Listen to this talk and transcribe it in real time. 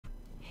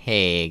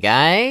Hey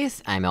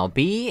guys, I'm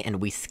LB, and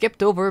we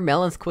skipped over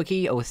Melon's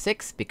Quickie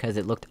 06 because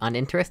it looked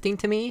uninteresting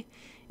to me,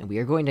 and we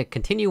are going to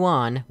continue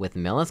on with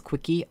Melon's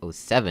Quickie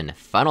 07,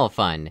 Funnel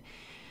Fun.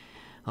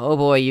 Oh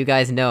boy, you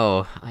guys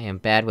know, I am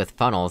bad with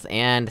funnels,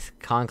 and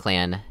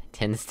Konclan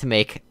tends to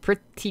make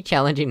pretty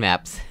challenging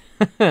maps.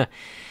 Thought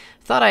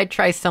I'd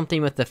try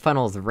something with the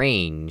funnel's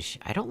range.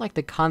 I don't like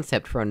the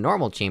concept for a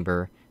normal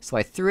chamber, so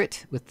I threw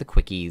it with the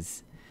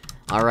quickies.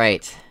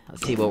 Alright,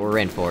 let's see what we're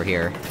in for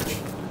here.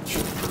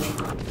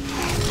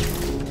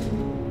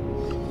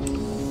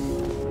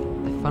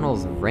 The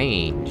funnel's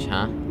range,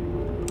 huh?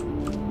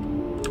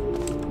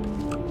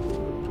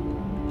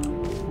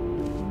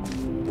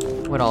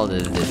 What all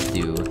does this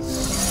do?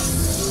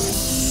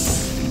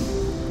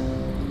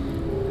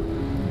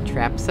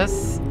 Traps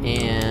us,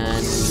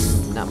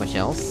 and not much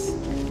else.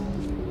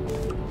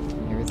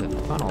 There's a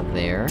funnel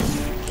there.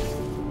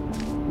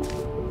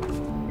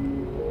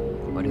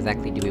 What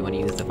exactly do we want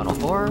to use the funnel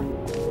for?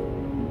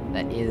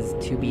 That is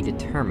to be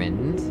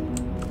determined.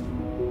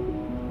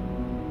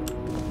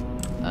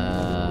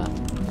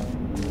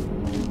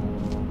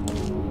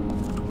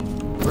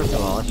 First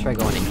of all, let's try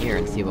going in here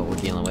and see what we're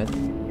dealing with.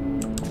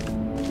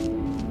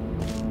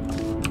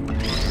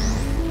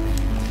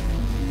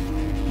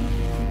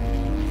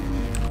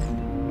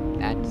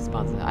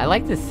 I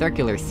like this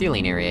circular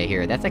ceiling area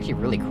here, that's actually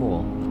really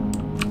cool.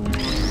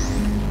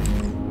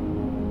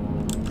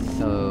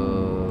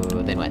 So...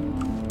 then what?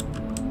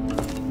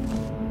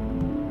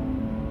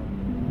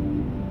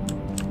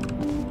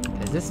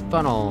 Cause this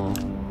funnel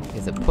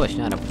is a push,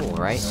 not a pull,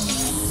 right?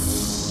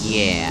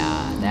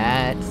 Yeah,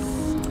 that's...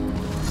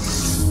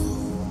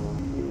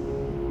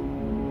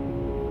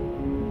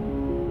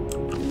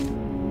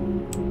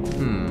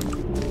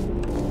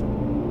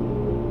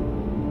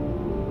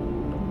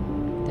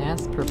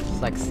 That's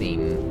perplexing.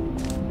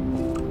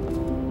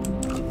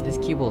 This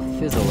cube will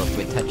fizzle if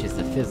it touches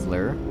the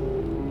fizzler.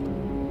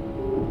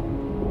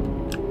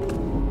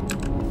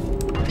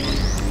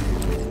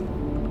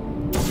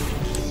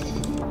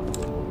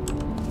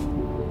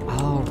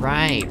 Oh,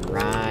 right.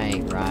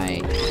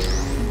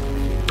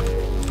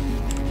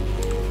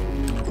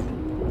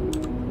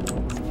 So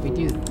if we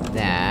do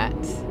that...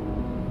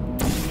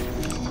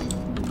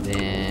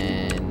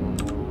 then...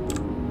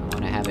 I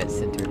wanna have it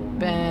centered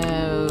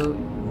about...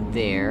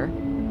 there.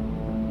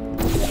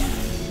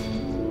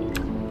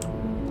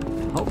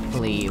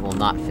 Hopefully it will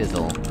not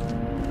fizzle.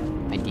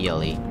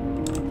 Ideally.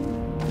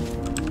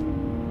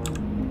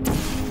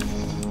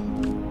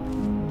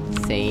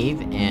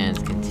 Save,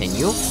 and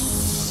continue.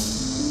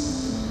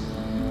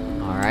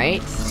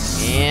 Alright,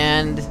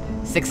 and...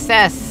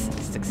 success!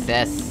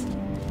 Success!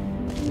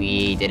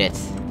 We did it.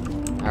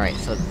 Alright,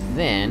 so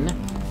then...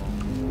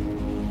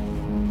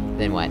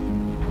 then what?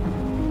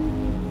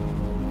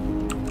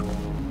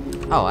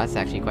 Oh, that's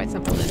actually quite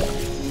simple then.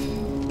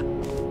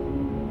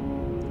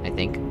 I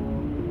think.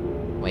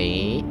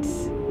 Wait...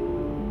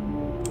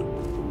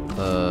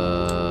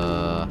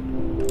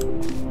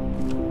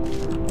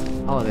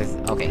 Oh, there's...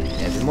 okay,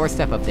 yeah, there's more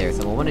stuff up there,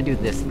 so we'll wanna do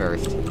this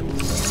first. So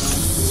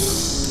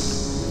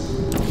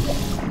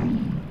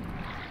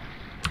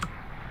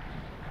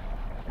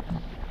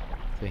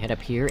we head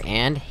up here,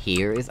 and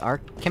here is our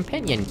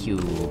companion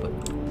cube.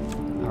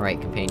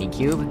 Alright, companion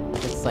cube.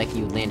 Looks like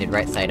you landed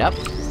right side up,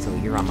 so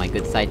you're on my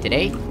good side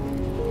today.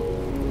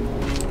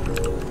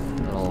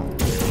 Little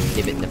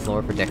divot in the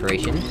floor for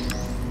decoration.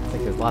 Looks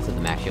like there's lots of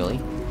them, actually.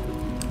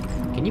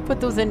 Can you put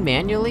those in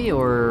manually,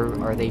 or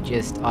are they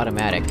just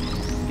automatic?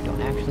 I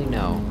don't actually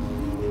know.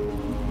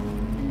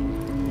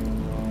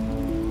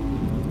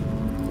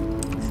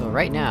 So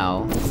right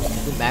now,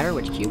 does it matter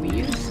which cube we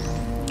use?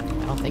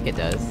 I don't think it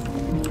does.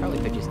 Probably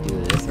could just do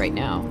this right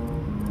now.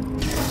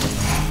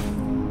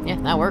 Yeah,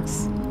 that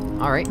works.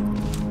 Alright.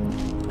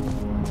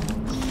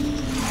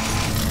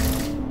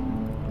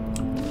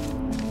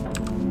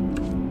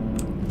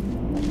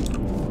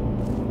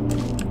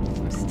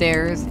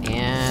 Stairs,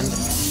 and...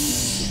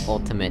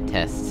 ultimate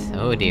test.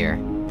 Oh dear.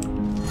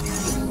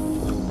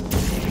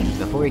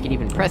 Before we can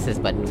even press this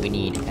button, we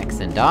need X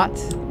and dot.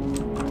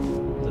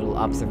 Little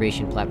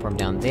observation platform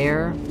down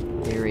there.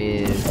 There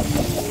is...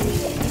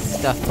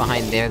 stuff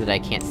behind there that I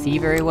can't see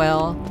very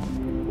well.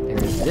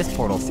 There's this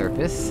portal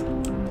surface.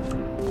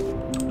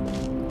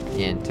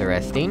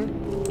 Interesting.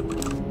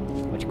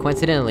 Which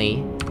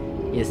coincidentally,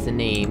 is the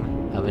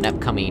name of an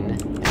upcoming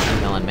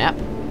Melon map.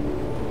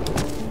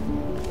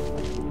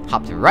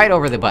 Hopped right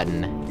over the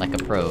button, like a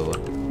pro.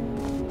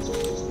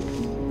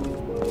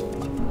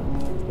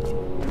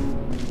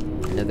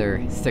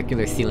 Another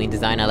circular ceiling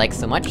design I like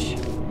so much.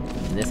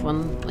 And this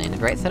one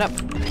landed right set up.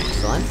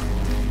 Excellent.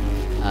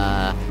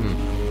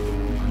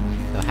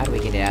 So how do we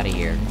get out of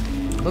here?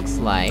 Looks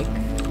like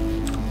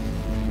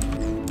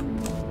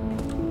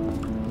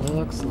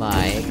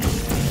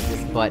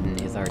this button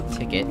is our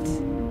ticket.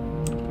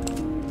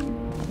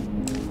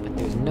 But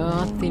there's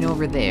nothing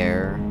over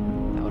there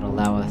that would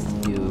allow us to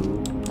do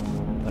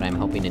what I'm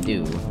hoping to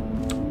do.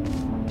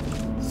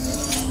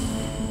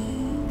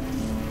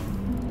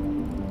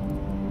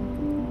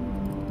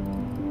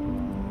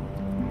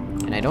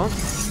 And I don't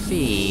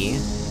see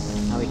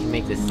how we can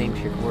make the same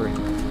trick work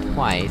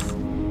twice,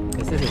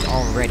 because this is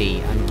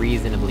already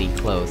unreasonably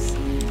close.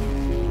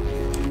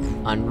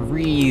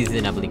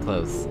 Unreasonably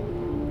close.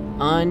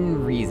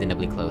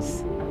 Unreasonably close.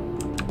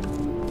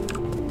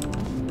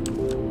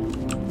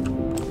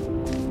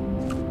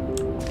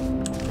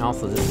 And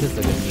also, this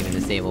pistol doesn't even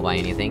disable by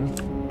anything.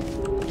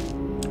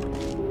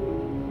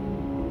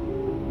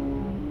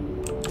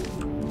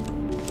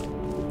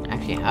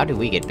 Actually, how do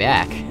we get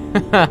back?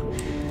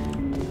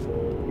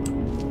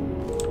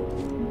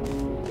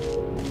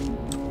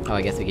 Oh,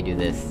 I guess we could do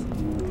this.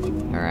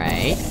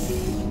 Alright.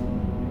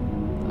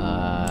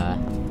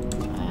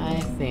 I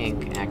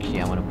think, actually,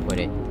 I wanna put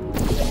it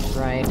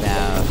right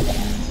about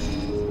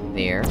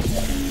there.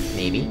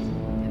 Maybe.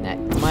 And that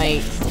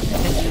might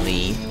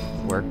potentially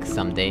work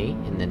someday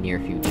in the near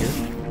future.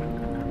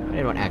 But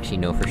I don't actually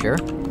know for sure.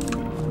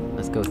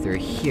 Let's go through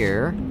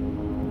here.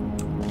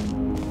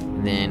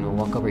 And then we'll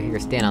walk over here,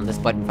 stand on this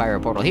button, fire a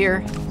portal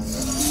here.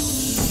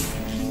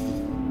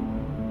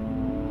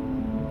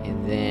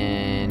 And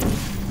then...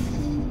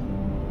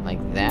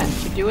 like that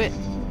should do it?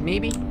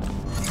 Maybe?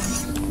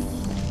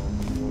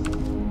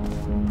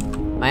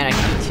 Might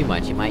actually be too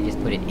much, you might just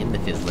put it in the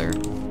fizzler.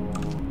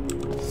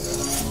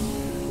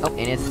 Oh,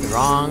 and it's the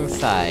wrong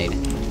side.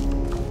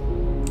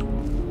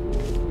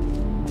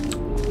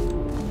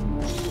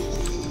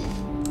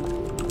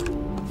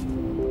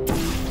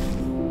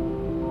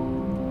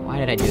 Why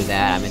did I do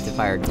that? I meant to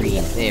fire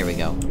green. There we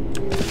go.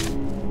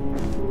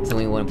 So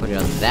we want to put it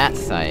on that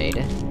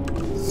side.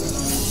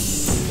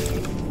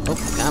 Oh,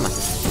 come on.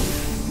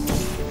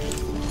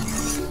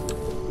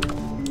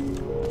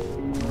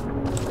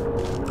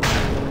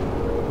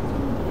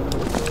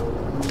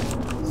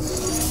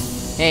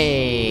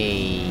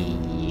 Hey!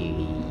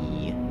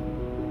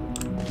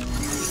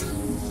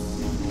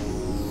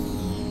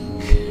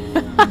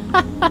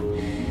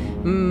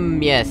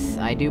 Yes,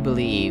 I do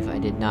believe I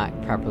did not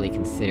properly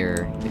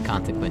consider the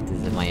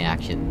consequences of my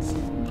actions.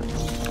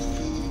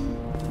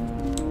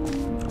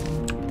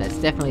 But that's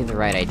definitely the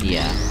right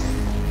idea.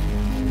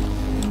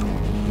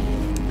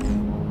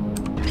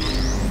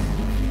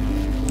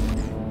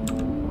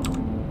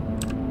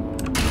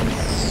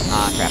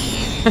 Ah, crap.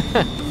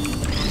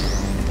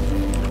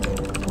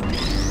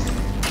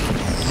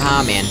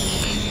 Ah, man.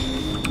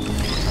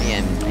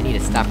 I need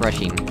to stop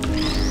rushing.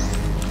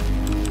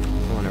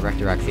 I want to wreck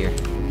the rocks here.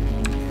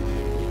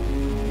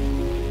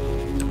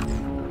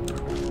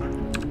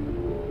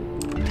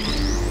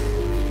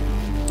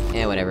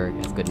 Yeah, whatever,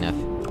 that's good enough.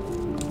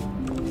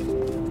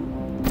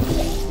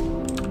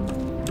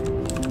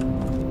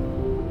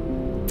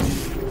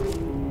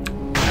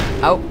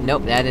 Oh,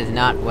 nope, that is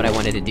not what I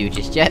wanted to do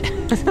just yet.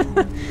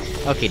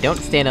 Okay, don't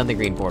stand on the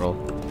green portal.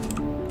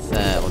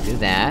 We'll do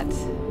that.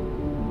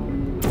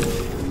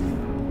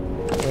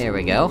 There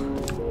we go.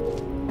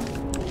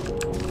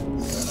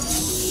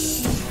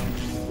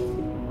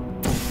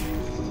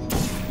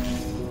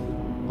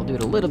 I'll do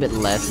it a little bit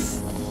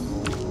less.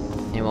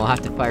 And we'll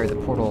have to fire the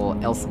portal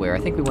elsewhere. I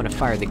think we want to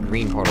fire the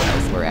green portal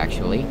elsewhere,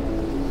 actually.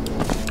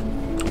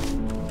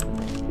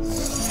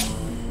 So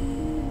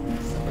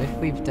if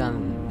we've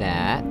done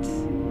that...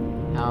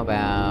 how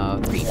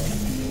about... green?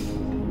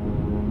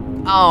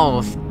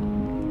 Oh!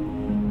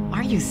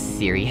 Are you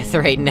serious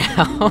right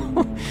now?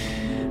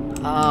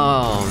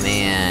 Oh,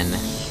 man.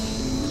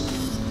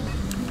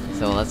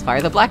 So let's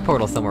fire the black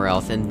portal somewhere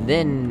else, and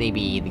then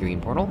maybe the green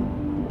portal?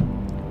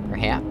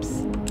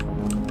 Perhaps?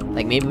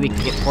 Like, maybe we can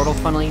get portal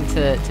funneling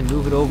to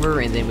move it over,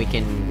 and then we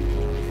can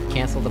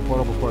cancel the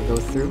portal before it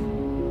goes through?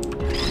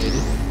 Maybe?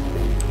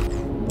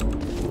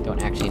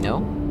 Don't actually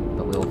know,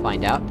 but we will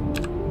find out.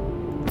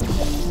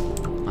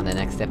 On the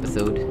next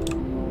episode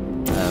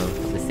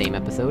of the same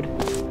episode.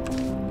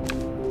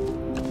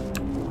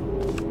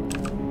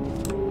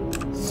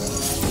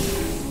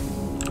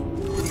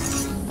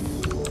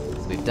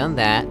 So we've done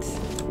that.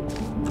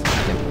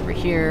 Jump over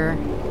here.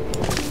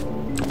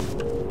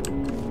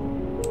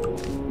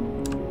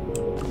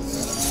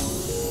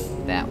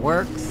 That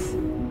works.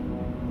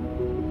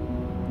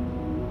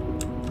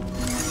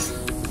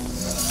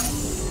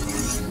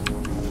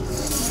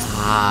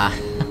 Ah, I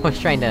was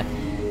trying to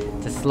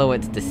slow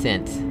its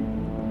descent.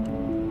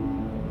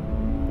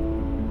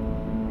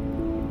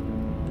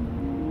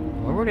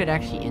 Where would it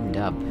actually end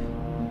up?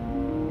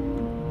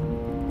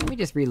 Let me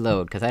just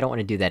reload, because I don't want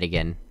to do that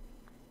again.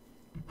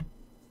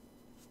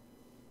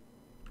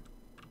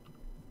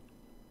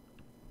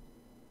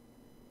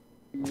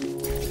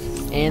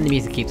 And the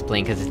music keeps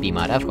playing because it's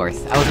BMod, of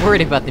course. I was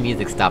worried about the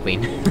music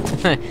stopping.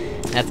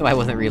 That's why I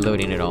wasn't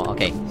reloading at all.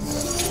 Okay.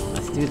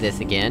 Let's do this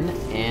again,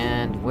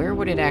 and where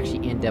would it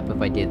actually end up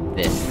if I did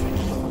this?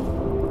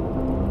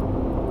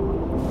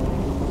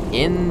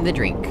 In the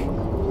drink.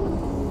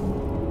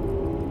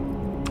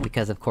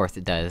 Because of course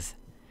it does.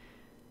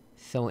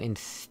 So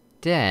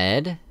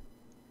instead...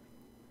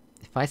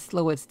 if I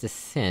slow its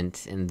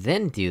descent, and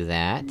then do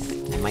that,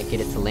 I might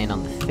get it to land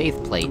on the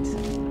faith plate.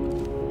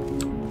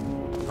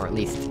 Or at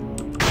least...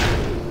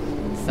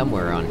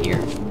 somewhere on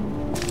here.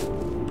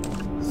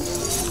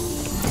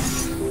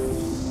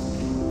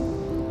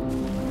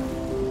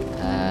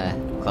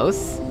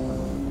 Close.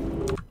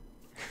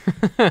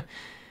 That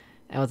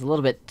was a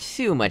little bit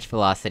too much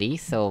velocity,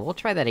 so we'll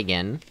try that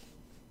again.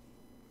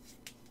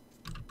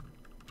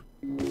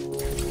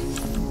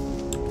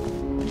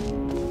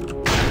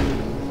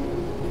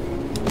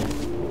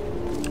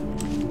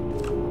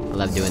 I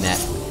love doing that.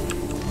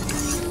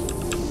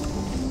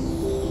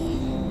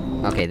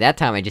 Okay, that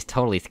time I just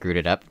totally screwed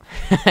it up.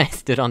 I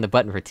stood on the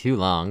button for too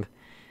long.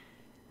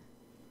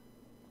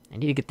 I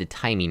need to get the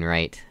timing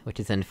right, which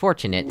is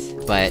unfortunate,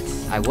 but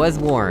I was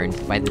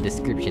warned by the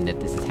description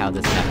that this is how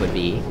this map would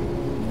be.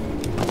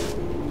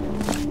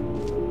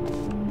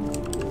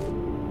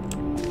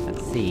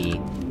 Let's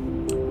see...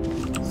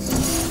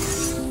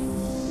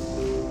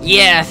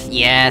 Yes!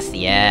 Yes!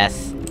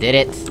 Yes! Did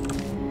it!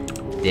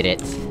 Did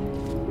it.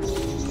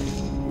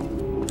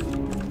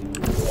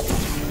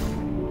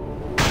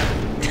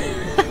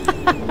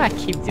 I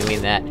keep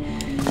doing that.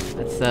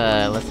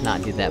 Let's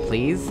not do that,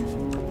 please.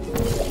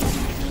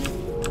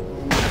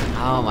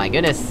 Oh my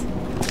goodness!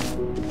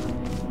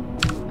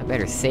 I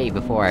better save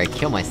before I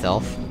kill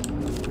myself.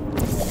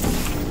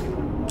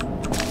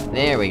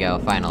 There we go,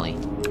 finally.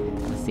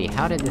 Let's see,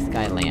 how did this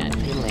guy land?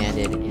 He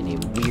landed in a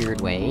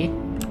weird way.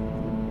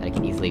 That I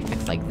can easily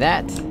fix like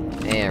that.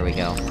 There we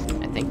go,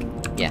 I think.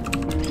 Yeah.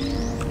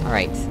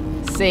 Alright.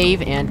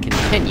 Save and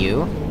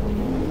continue.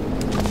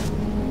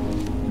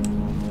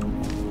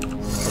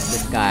 Put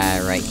this guy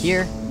right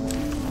here.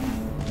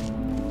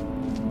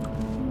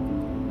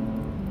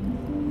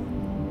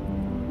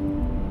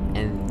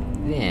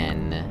 Then...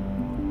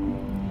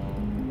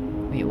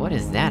 Wait, what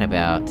is that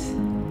about?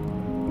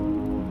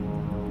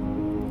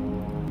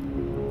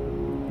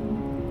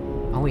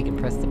 Oh, we can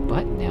press the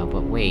button now,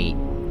 but wait...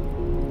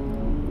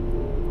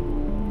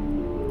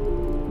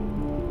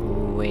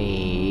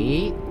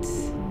 Wait...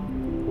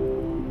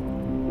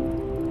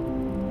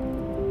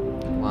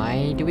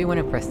 Why do we want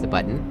to press the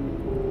button?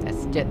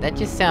 That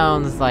just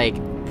sounds like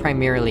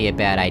primarily a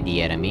bad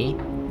idea to me.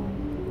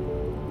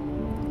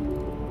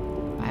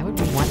 Why would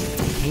we want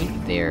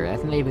paint there?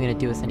 That's not even gonna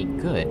do us any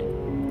good.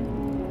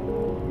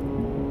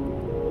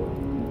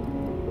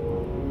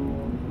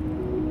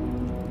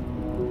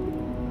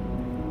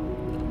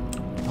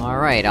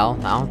 Alright,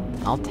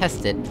 I'll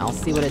test it. I'll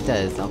see what it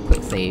does. I'll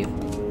quick save.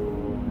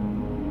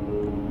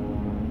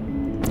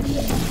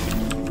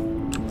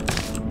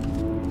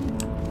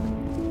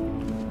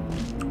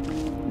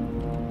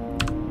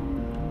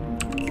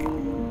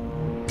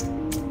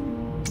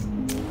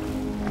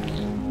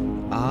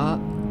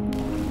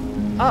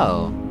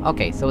 Oh.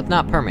 Okay, so it's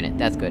not permanent,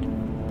 that's good.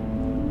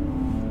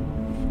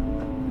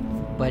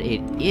 But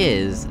it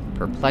is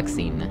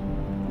perplexing.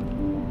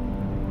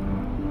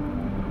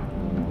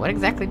 What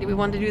exactly do we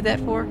want to do that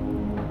for?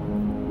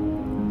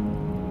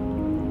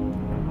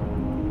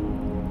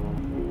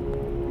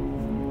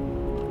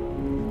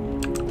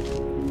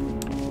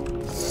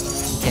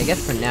 Okay, I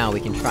guess for now we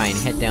can try and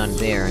head down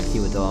there and see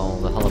what all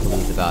the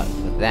hullabaloo's about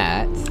with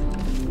that.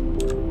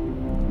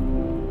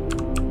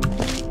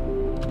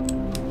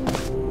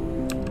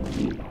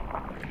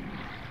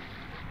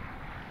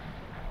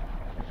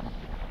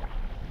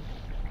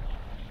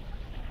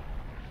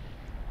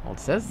 Well, it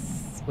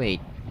says...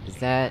 wait, does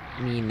that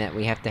mean that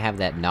we have to have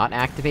that not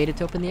activated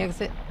to open the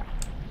exit?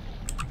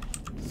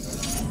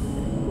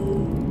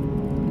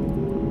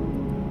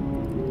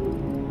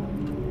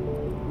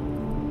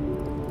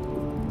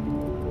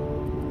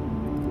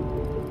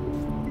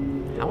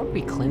 How would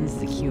we cleanse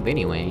the cube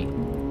anyway?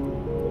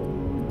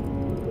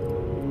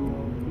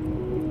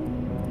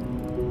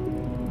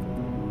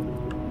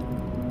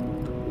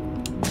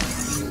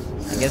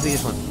 I guess we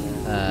just want...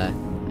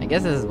 I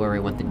guess this is where we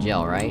want the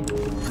gel, right?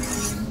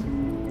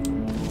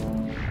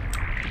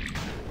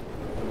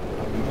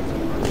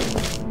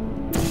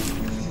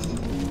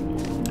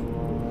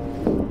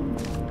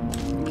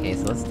 Okay,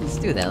 so let's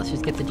do that, let's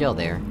just get the gel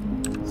there.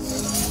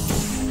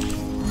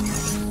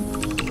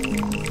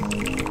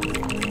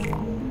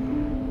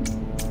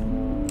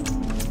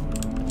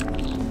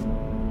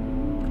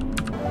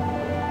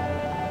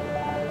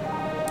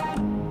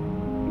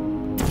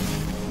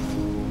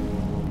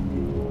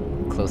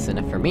 Close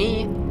enough for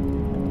me.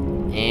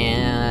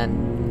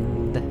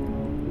 And...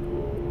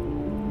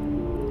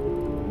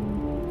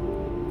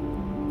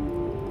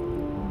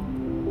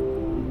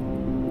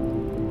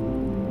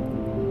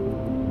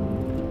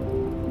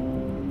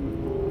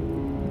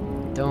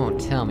 don't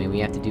tell me we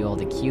have to do all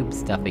the cube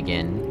stuff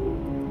again.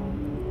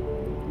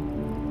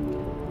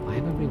 Why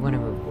would we want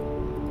to...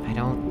 I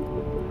don't...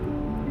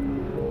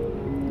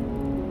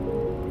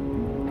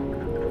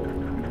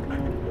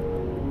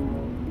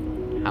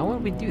 How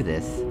would we do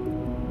this?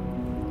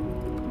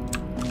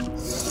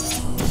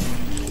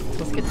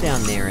 Let's get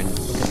down there and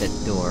look at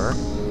that door.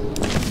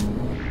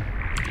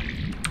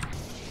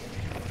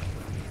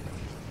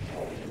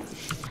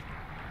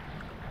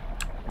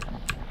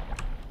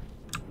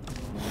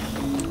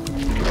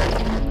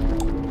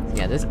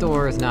 Yeah, this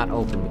door is not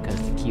open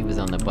because the cube is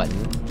on the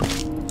button.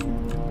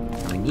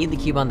 We need the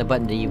cube on the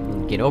button to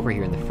even get over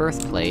here in the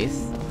first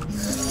place.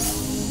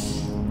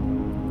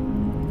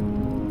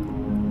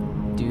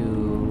 Do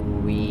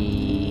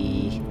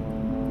we...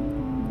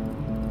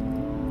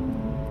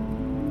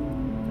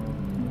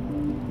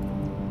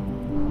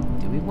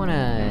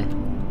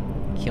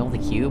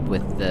 cube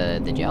with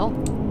the gel?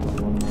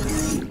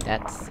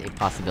 That's a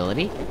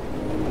possibility.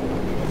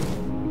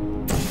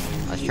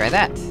 Let's try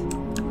that!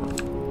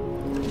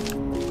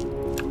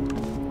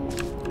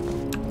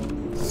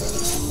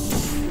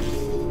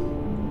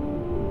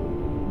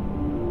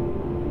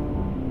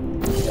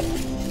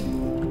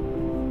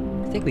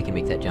 I think we can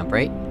make that jump,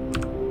 right?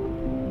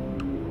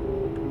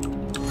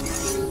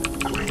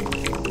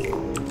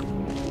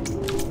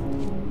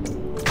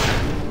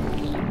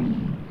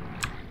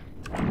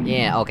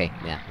 Yeah, okay,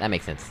 yeah, that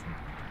makes sense.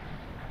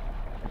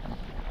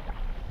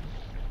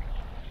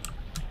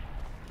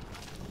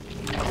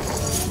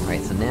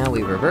 Alright, so now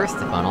we reverse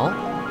the funnel.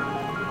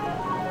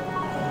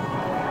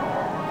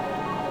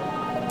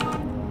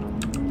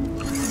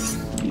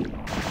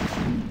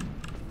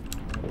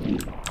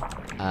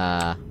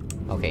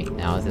 Okay,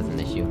 now is this an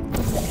issue?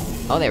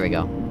 Oh, there we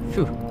go.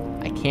 Phew,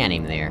 I can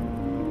aim there.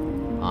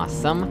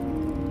 Awesome.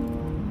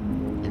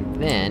 And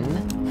then...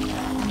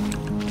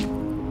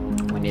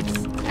 when it's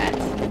at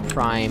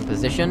prime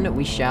position,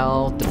 we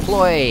shall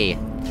deploy!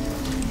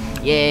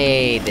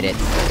 Yay, did it.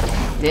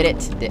 Did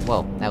it!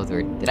 Whoa, that was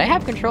weird. Did I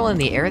have control in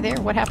the air there?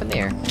 What happened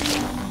there?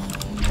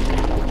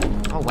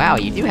 Oh wow,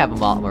 you do have a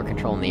lot more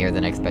control in the air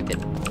than I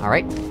expected.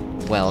 Alright.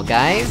 Well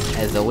guys,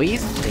 as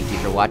always, thank you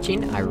for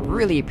watching, I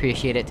really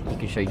appreciate it. You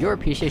can show your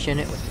appreciation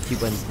with the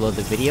 2 buttons below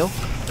the video.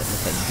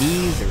 Let's look at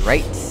these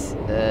right...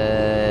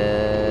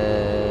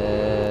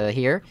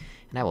 here.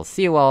 And I will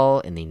see you all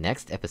in the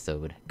next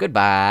episode.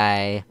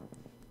 Goodbye!